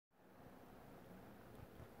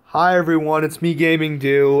Hi everyone, it's me Gaming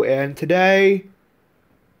Do, and today,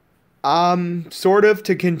 sort of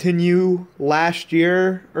to continue last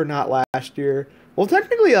year, or not last year, well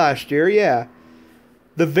technically last year, yeah.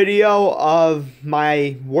 The video of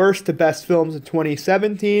my worst to best films of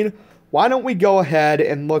 2017, why don't we go ahead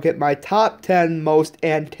and look at my top 10 most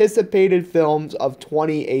anticipated films of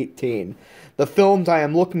 2018. The films I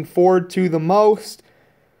am looking forward to the most,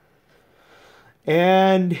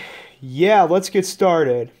 and yeah, let's get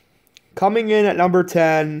started. Coming in at number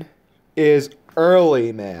 10 is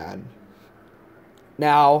Early Man.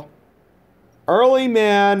 Now, Early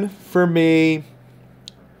Man, for me,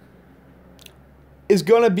 is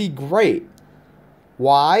going to be great.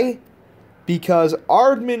 Why? Because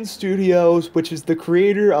Aardman Studios, which is the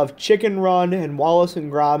creator of Chicken Run and Wallace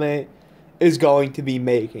and Gromit, is going to be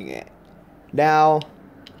making it. Now,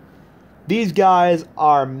 these guys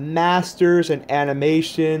are masters in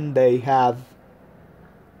animation.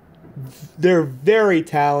 They're very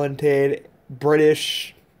talented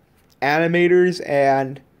British animators,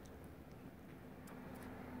 and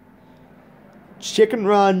Chicken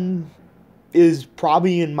Run is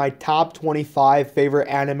probably in my top 25 favorite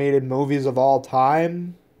animated movies of all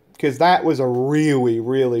time, because that was a really,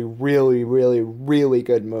 really, really, really, really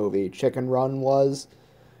good movie. Chicken Run was.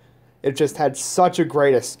 It just had such a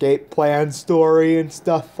great escape plan story and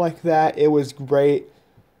stuff like that. It was great.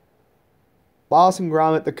 Wallace and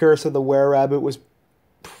Gromit: The Curse of the Were-Rabbit was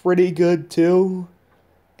pretty good too.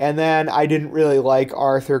 And then I didn't really like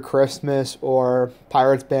Arthur Christmas or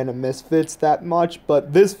Pirates Band of Misfits that much,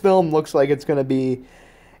 but this film looks like it's going to be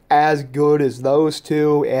as good as those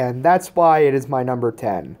two, and that's why it is my number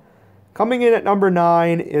 10. Coming in at number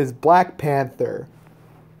 9 is Black Panther.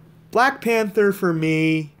 Black Panther, for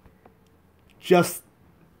me, just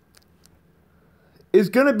is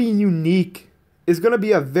going to be unique. Is going to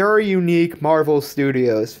be a very unique Marvel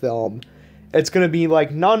Studios film. It's going to be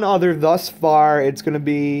like none other thus far. It's going to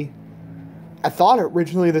be... I thought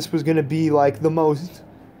originally this was going to be like the most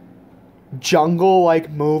jungle-like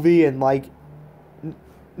movie and like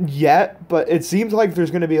yet, but it seems like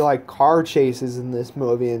there's going to be like car chases in this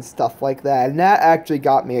movie and stuff like that. And that actually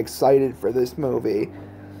got me excited for this movie.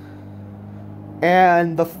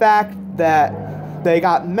 And the fact that they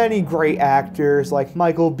got many great actors like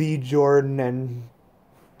Michael B. Jordan and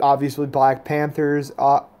obviously Black Panther's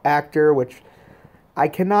actor, which I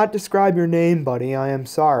cannot describe your name, buddy. I am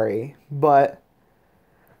sorry. But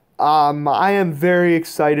I am very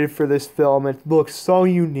excited for this film. It looks so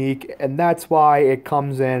unique, and that's why it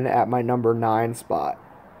comes in at my number 9 spot.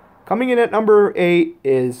 Coming in at number 8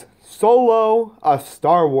 is Solo: A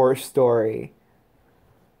Star Wars Story.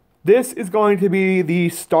 This is going to be the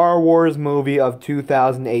Star Wars movie of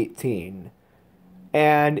 2018.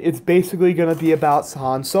 And it's basically going to be about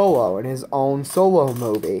Han Solo and his own solo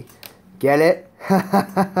movie. Get it?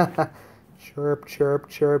 Chirp, chirp,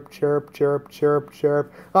 chirp, chirp, chirp, chirp,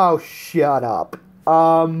 chirp. Oh, shut up.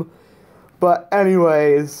 But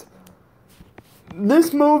anyways,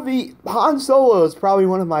 this movie, Han Solo is probably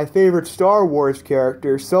one of my favorite Star Wars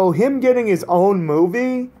characters. So him getting his own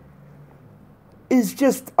movie is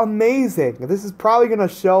just amazing. This is probably going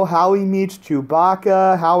to show how he meets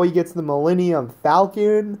Chewbacca, how he gets the Millennium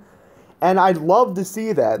Falcon, and I'd love to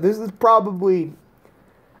see that. This is probably...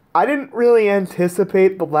 I didn't really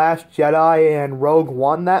anticipate The Last Jedi and Rogue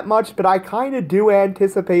One that much, but I kind of do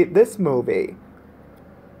anticipate this movie.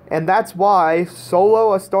 And that's why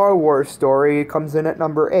Solo: A Star Wars Story comes in at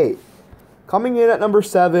number 8. Coming in at number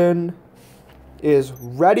 7 is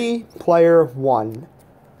Ready Player One.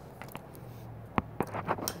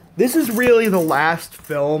 This is really the last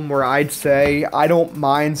film where I'd say I don't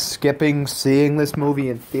mind skipping seeing this movie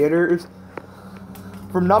in theaters.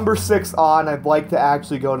 From number 6 on, I'd like to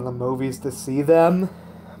actually go to the movies to see them.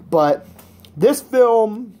 But this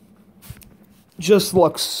film just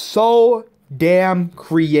looks so damn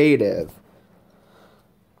creative.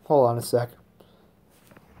 Hold on a sec.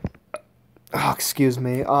 Oh, excuse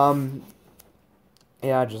me.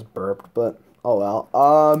 Yeah, I just burped, but oh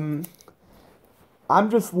well. I'm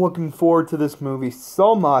just looking forward to this movie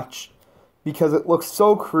so much because it looks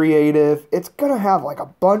so creative. It's gonna have like a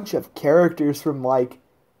bunch of characters from like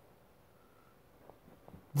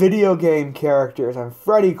video game characters and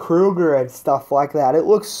Freddy Krueger and stuff like that. It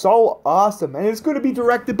looks so awesome, and it's gonna be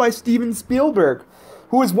directed by Steven Spielberg,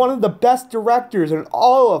 who is one of the best directors in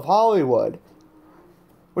all of Hollywood.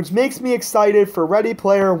 Which makes me excited for Ready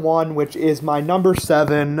Player One, which is my number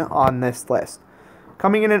 7 on this list.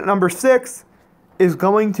 Coming in at number 6 is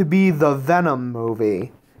going to be the Venom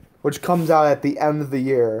movie, which comes out at the end of the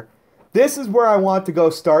year. This is where I want to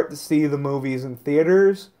go start to see the movies in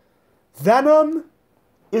theaters. Venom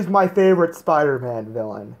is my favorite Spider-Man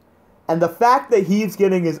villain. And the fact that he's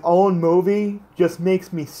getting his own movie just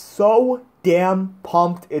makes me so damn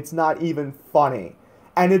pumped it's not even funny.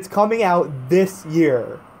 And it's coming out this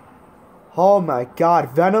year. Oh my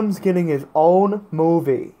god, Venom's getting his own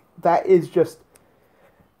movie. That is just...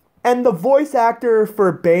 And the voice actor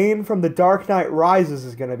for Bane from The Dark Knight Rises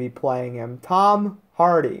is going to be playing him, Tom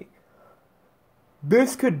Hardy.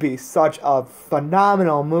 This could be such a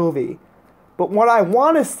phenomenal movie. But what I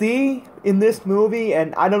want to see in this movie,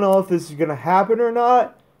 and I don't know if this is going to happen or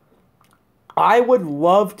not, I would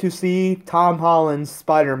love to see Tom Holland's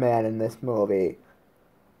Spider-Man in this movie.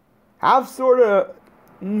 Have sort of...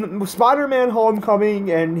 Spider-Man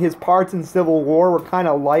Homecoming and his parts in Civil War were kind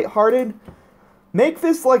of lighthearted. Make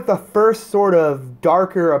this like the first sort of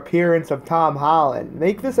darker appearance of Tom Holland.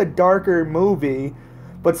 Make this a darker movie,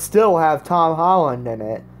 but still have Tom Holland in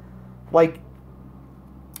it. Like,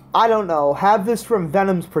 I don't know, have this from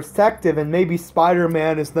Venom's perspective and maybe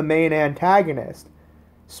Spider-Man is the main antagonist.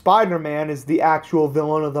 Spider-Man is the actual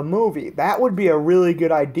villain of the movie. That would be a really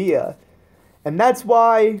good idea. And that's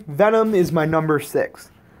why Venom is my number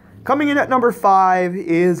 6. Coming in at number 5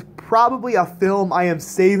 is probably a film I am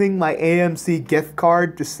saving my AMC gift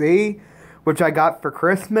card to see, which I got for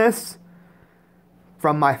Christmas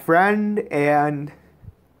from my friend, and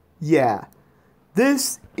yeah.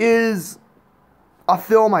 This is a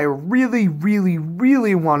film I really, really,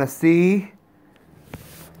 really want to see,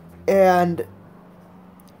 and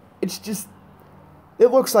it's just,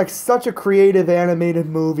 it looks like such a creative animated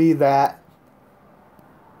movie that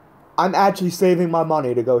I'm actually saving my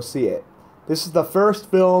money to go see it. This is the first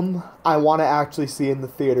film I want to actually see in the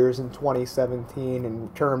theaters in 2017 in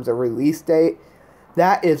terms of release date.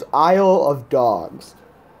 That is Isle of Dogs.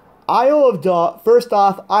 Isle of Dogs, first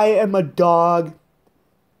off, I am a dog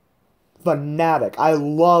fanatic. I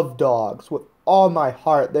love dogs with all my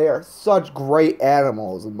heart. They are such great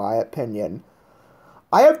animals, in my opinion.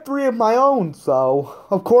 I have 3 of my own, so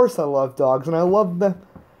of course I love dogs, and I love them.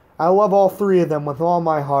 I love all 3 of them with all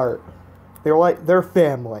my heart. They're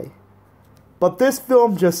family. But this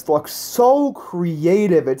film just looks so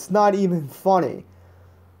creative, it's not even funny.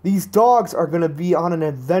 These dogs are going to be on an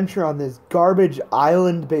adventure on this garbage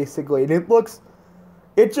island, basically, and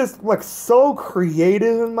it just looks so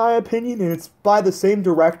creative, in my opinion, and it's by the same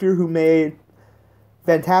director who made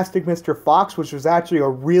Fantastic Mr. Fox, which was actually a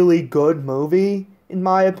really good movie, in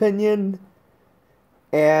my opinion.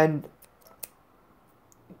 And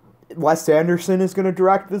Wes Anderson is going to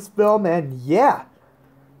direct this film, and yeah,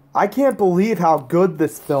 I can't believe how good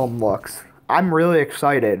this film looks. I'm really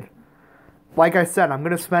excited. Like I said, I'm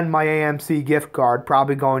going to spend my AMC gift card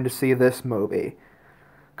probably going to see this movie.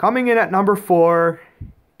 Coming in at number 4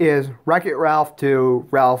 is Wreck-It Ralph 2,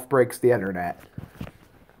 Ralph Breaks the Internet.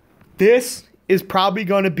 This is probably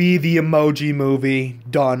going to be the Emoji Movie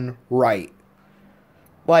done right.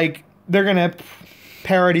 Like, they're going to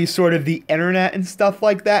parody sort of the internet and stuff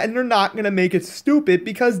like that, and they're not going to make it stupid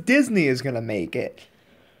because Disney is going to make it.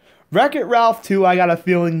 Wreck-It Ralph 2, I got a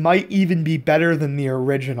feeling, might even be better than the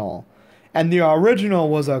original. And the original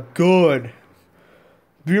was the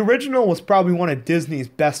original was probably one of Disney's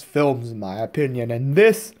best films, in my opinion, and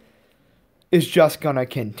this is just going to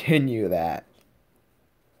continue that.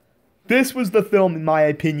 This was the film, in my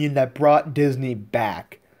opinion, that brought Disney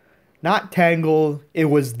back. Not Tangled, it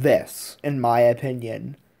was this, in my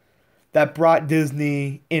opinion, that brought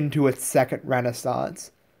Disney into its second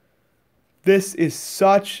renaissance. This is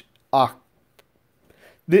such a...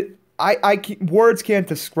 words can't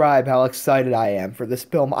describe how excited I am for this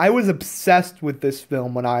film. I was obsessed with this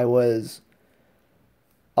film when I was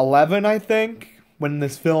 11, I think, when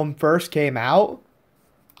this film first came out.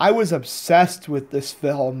 I was obsessed with this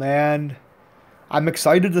film, man. I'm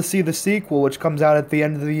excited to see the sequel, which comes out at the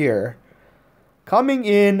end of the year. Coming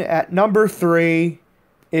in at number 3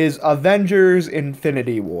 is Avengers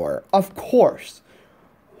Infinity War. Of course.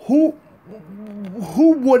 Who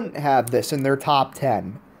wouldn't have this in their top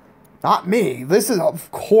 10? Not me. This is,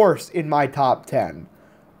 of course, in my top 10.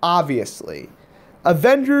 Obviously.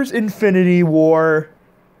 Avengers Infinity War,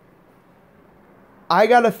 I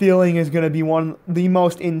got a feeling, is going to be one of the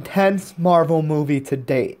most intense Marvel movie to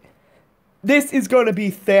date. This is going to be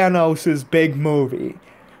Thanos' big movie,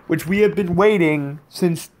 which we have been waiting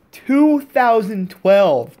since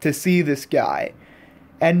 2012 to see this guy.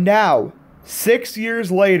 And now, 6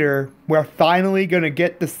 years later, we're finally going to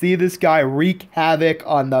get to see this guy wreak havoc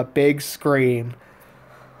on the big screen.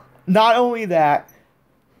 Not only that,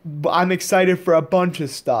 but I'm excited for a bunch of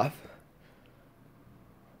stuff.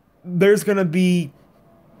 There's going to be...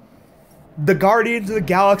 The Guardians of the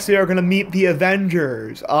Galaxy are going to meet the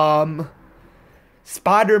Avengers.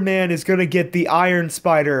 Spider-Man is going to get the Iron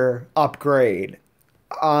Spider upgrade.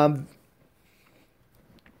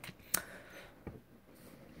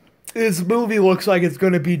 This movie looks like it's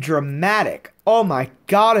going to be dramatic. Oh my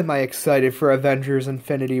god, am I excited for Avengers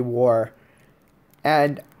Infinity War.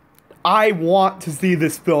 And I want to see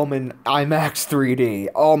this film in IMAX 3D.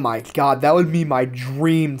 Oh my god, that would be my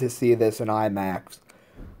dream to see this in IMAX.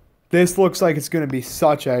 This looks like it's going to be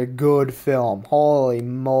such a good film. Holy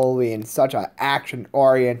moly, and such an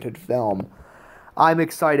action-oriented film. I'm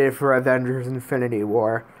excited for Avengers Infinity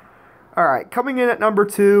War. Alright, coming in at number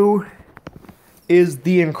 2 is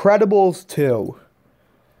The Incredibles 2.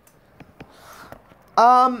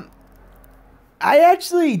 I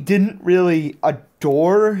actually didn't really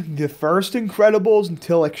adore the first Incredibles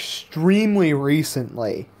until extremely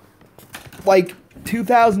recently. Like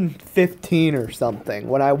 2015 or something.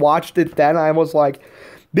 When I watched it then, I was like,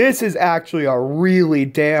 this is actually a really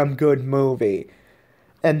damn good movie.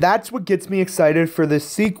 And that's what gets me excited for this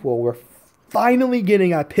sequel. We're finally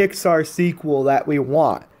getting a Pixar sequel that we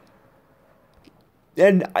want.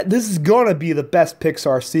 And this is gonna be the best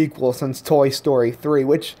Pixar sequel since Toy Story 3,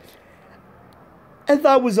 which I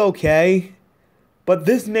thought was okay. But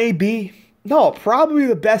this may be, no, probably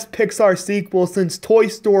the best Pixar sequel since Toy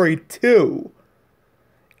Story 2.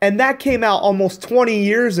 And that came out almost 20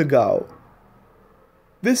 years ago.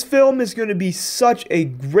 This film is going to be such a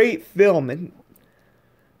great film. And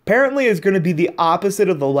apparently it's going to be the opposite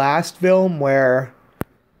of the last film where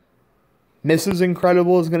Mrs.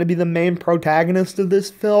 Incredible is going to be the main protagonist of this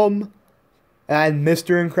film. And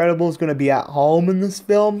Mr. Incredible is going to be at home in this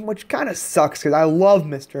film, which kind of sucks because I love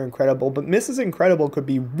Mr. Incredible. But Mrs. Incredible could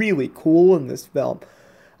be really cool in this film.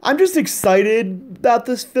 I'm just excited about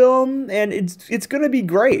this film, and it's going to be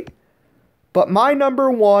great. But my number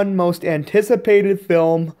one most anticipated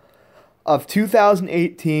film of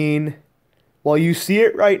 2018, well, you see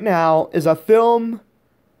it right now, is a film.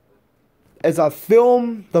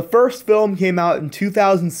 The first film came out in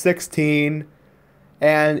 2016,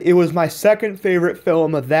 and it was my second favorite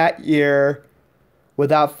film of that year.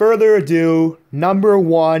 Without further ado, number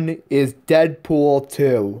one is Deadpool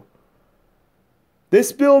 2.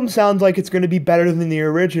 This film sounds like it's going to be better than the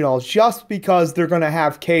original just because they're going to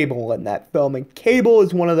have Cable in that film. And Cable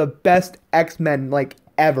is one of the best X-Men, like,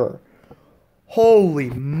 ever. Holy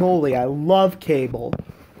moly, I love Cable.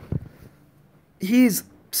 He's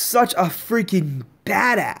such a freaking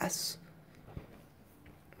badass.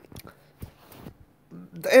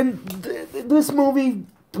 And this movie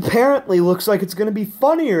apparently looks like it's going to be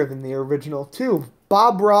funnier than the original, too.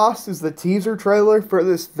 Bob Ross is the teaser trailer for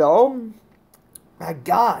this film. My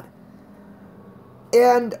god.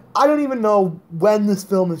 And I don't even know when this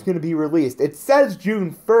film is going to be released. It says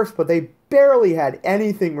June 1st, but they barely had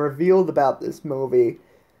anything revealed about this movie.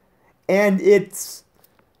 And it's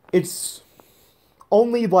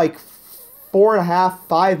only like 4.5,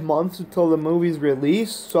 5 months until the movie's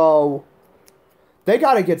released, so they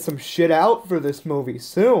gotta get some shit out for this movie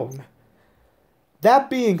soon.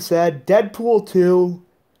 That being said, Deadpool 2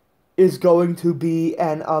 is going to be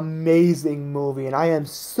an amazing movie, and I am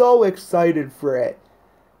so excited for it.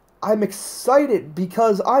 I'm excited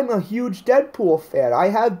because I'm a huge Deadpool fan. I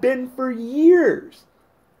have been for years.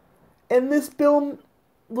 And this film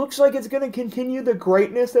looks like it's going to continue the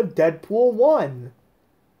greatness of Deadpool 1.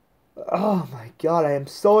 Oh my god, I am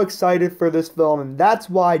so excited for this film, and that's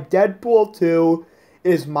why Deadpool 2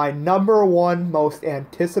 is my number one most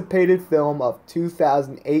anticipated film of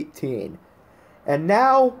 2018. And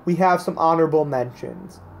now we have some honorable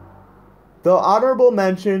mentions. The honorable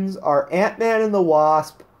mentions are Ant-Man and the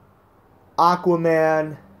Wasp,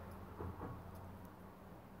 Aquaman,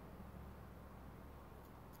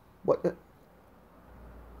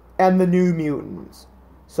 and the New Mutants.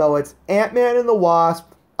 So it's Ant-Man and the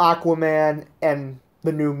Wasp, Aquaman, and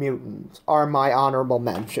the New Mutants are my honorable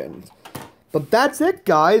mentions. But that's it,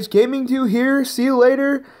 guys. Gaming Do here. See you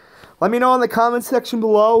later. Let me know in the comment section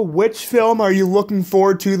below which film are you looking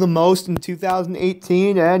forward to the most in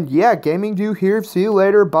 2018. And yeah, Gaming Do here. See you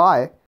later. Bye.